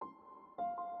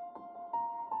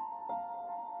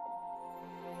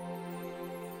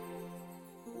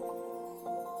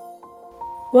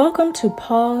Welcome to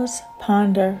Pause,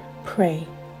 Ponder, Pray,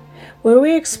 where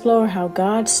we explore how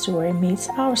God's story meets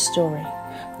our story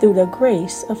through the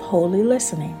grace of holy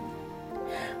listening.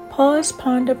 Pause,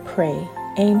 Ponder, Pray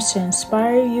aims to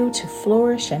inspire you to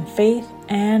flourish in faith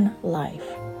and life.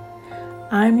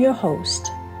 I'm your host,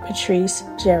 Patrice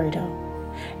Jerido,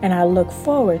 and I look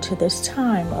forward to this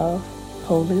time of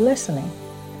holy listening.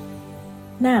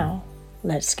 Now,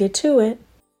 let's get to it.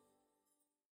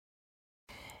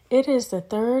 It is the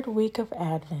third week of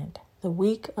Advent, the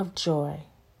week of joy.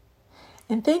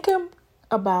 In thinking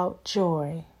about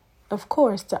joy, of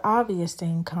course, the obvious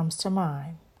thing comes to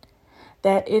mind,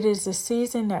 that it is the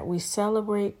season that we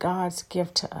celebrate God's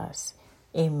gift to us,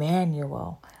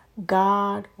 Immauel,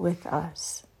 God with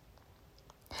us.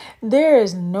 There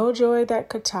is no joy that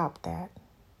could top that.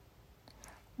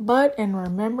 But in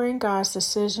remembering God's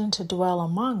decision to dwell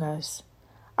among us,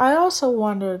 I also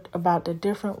wondered about the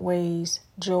different ways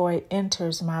joy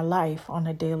enters my life on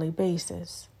a daily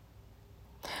basis.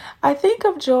 I think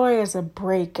of joy as a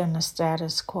break in the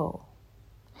status quo.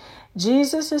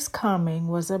 Jesus' coming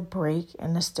was a break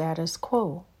in the status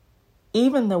quo.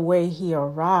 Even the way he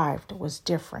arrived was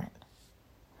different.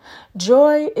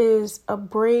 Joy is a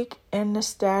break in the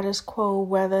status quo,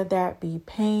 whether that be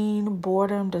pain,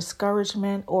 boredom,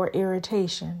 discouragement, or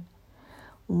irritation.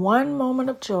 One moment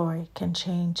of joy can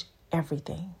change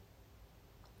everything.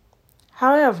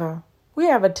 However, we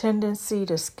have a tendency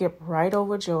to skip right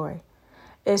over joy,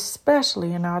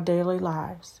 especially in our daily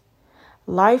lives.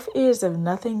 Life is, if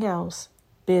nothing else,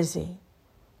 busy.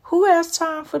 Who has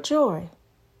time for joy?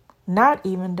 Not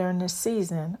even during the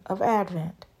season of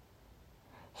Advent.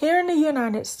 Here in the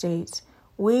United States,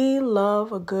 we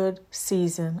love a good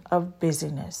season of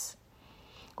busyness.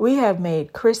 We have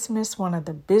made Christmas one of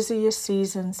the busiest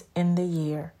seasons in the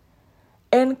year,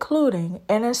 including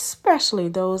and especially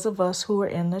those of us who are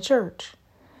in the church.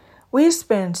 We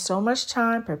spend so much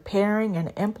time preparing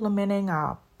and implementing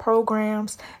our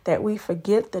programs that we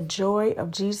forget the joy of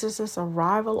Jesus'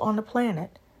 arrival on the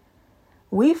planet.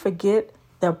 We forget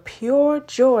the pure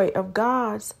joy of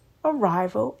God's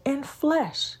arrival in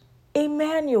flesh,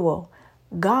 Immauel,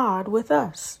 God with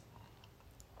us.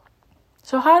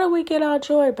 So how do we get our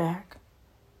joy back?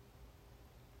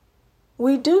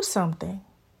 We do something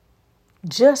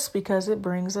just because it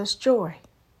brings us joy.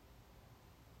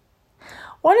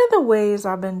 One of the ways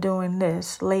I've been doing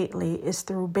this lately is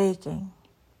through baking.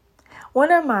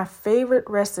 One of my favorite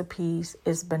recipes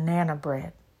is banana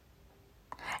bread.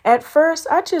 At first,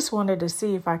 I just wanted to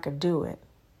see if I could do it.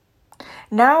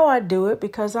 Now I do it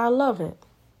because I love it.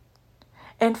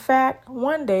 In fact,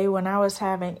 one day when I was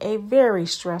having a very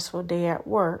stressful day at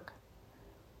work,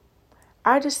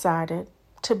 I decided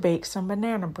to bake some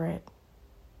banana bread.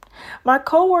 My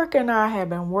coworker and I had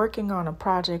been working on a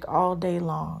project all day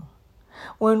long.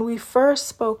 When we first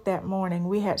spoke that morning,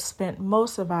 we had spent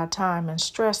most of our time in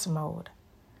stress mode.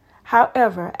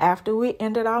 However, after we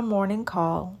ended our morning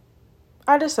call,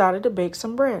 I decided to bake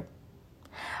some bread.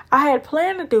 I had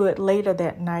planned to do it later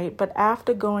that night, but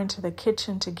after going to the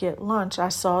kitchen to get lunch, I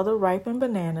saw the ripened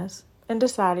bananas and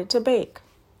decided to bake.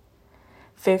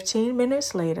 15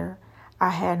 minutes later,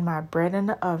 I had my bread in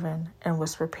the oven and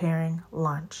was preparing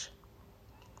lunch.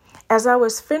 As I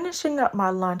was finishing up my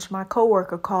lunch, my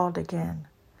coworker called again.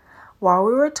 While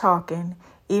we were talking,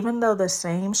 even though the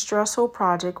same stressful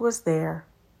project was there,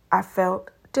 I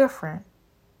felt different.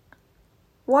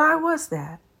 Why was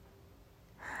that?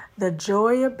 The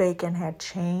joy of baking had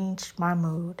changed my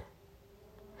mood.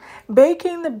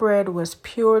 Baking the bread was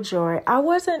pure joy. I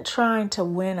wasn't trying to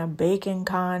win a baking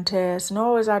contest,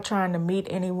 nor was I trying to meet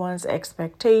anyone's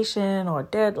expectation or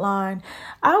deadline.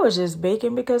 I was just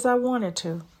baking because I wanted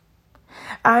to.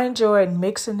 I enjoyed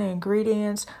mixing the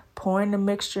ingredients, pouring the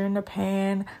mixture in the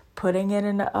pan, putting it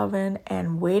in the oven,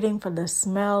 and waiting for the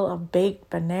smell of baked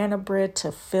banana bread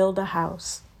to fill the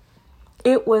house.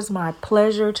 It was my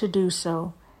pleasure to do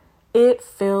so. It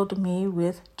filled me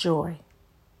with joy.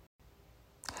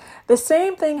 The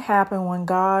same thing happened when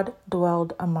God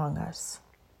dwelled among us.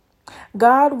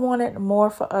 God wanted more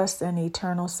for us than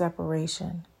eternal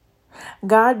separation.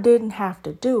 God didn't have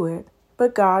to do it,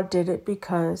 but God did it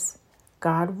because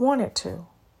God wanted to.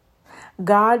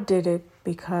 God did it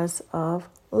because of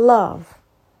love.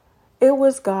 It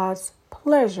was God's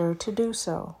pleasure to do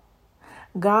so.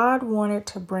 God wanted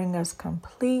to bring us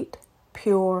complete,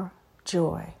 pure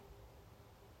joy.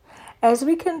 As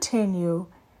we continue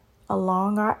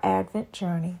along our Advent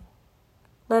journey,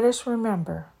 let us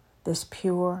remember this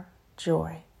pure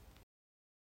joy.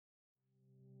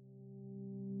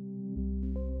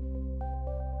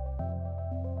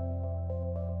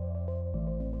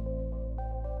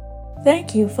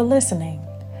 Thank you for listening.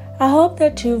 I hope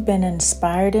that you've been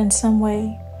inspired in some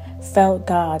way, felt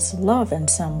God's love in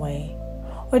some way,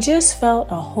 or just felt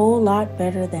a whole lot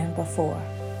better than before.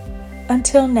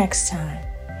 Until next time,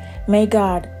 may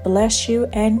God bless you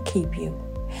and keep you.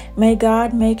 May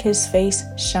God make his face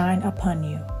shine upon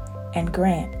you and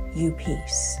grant you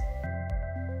peace.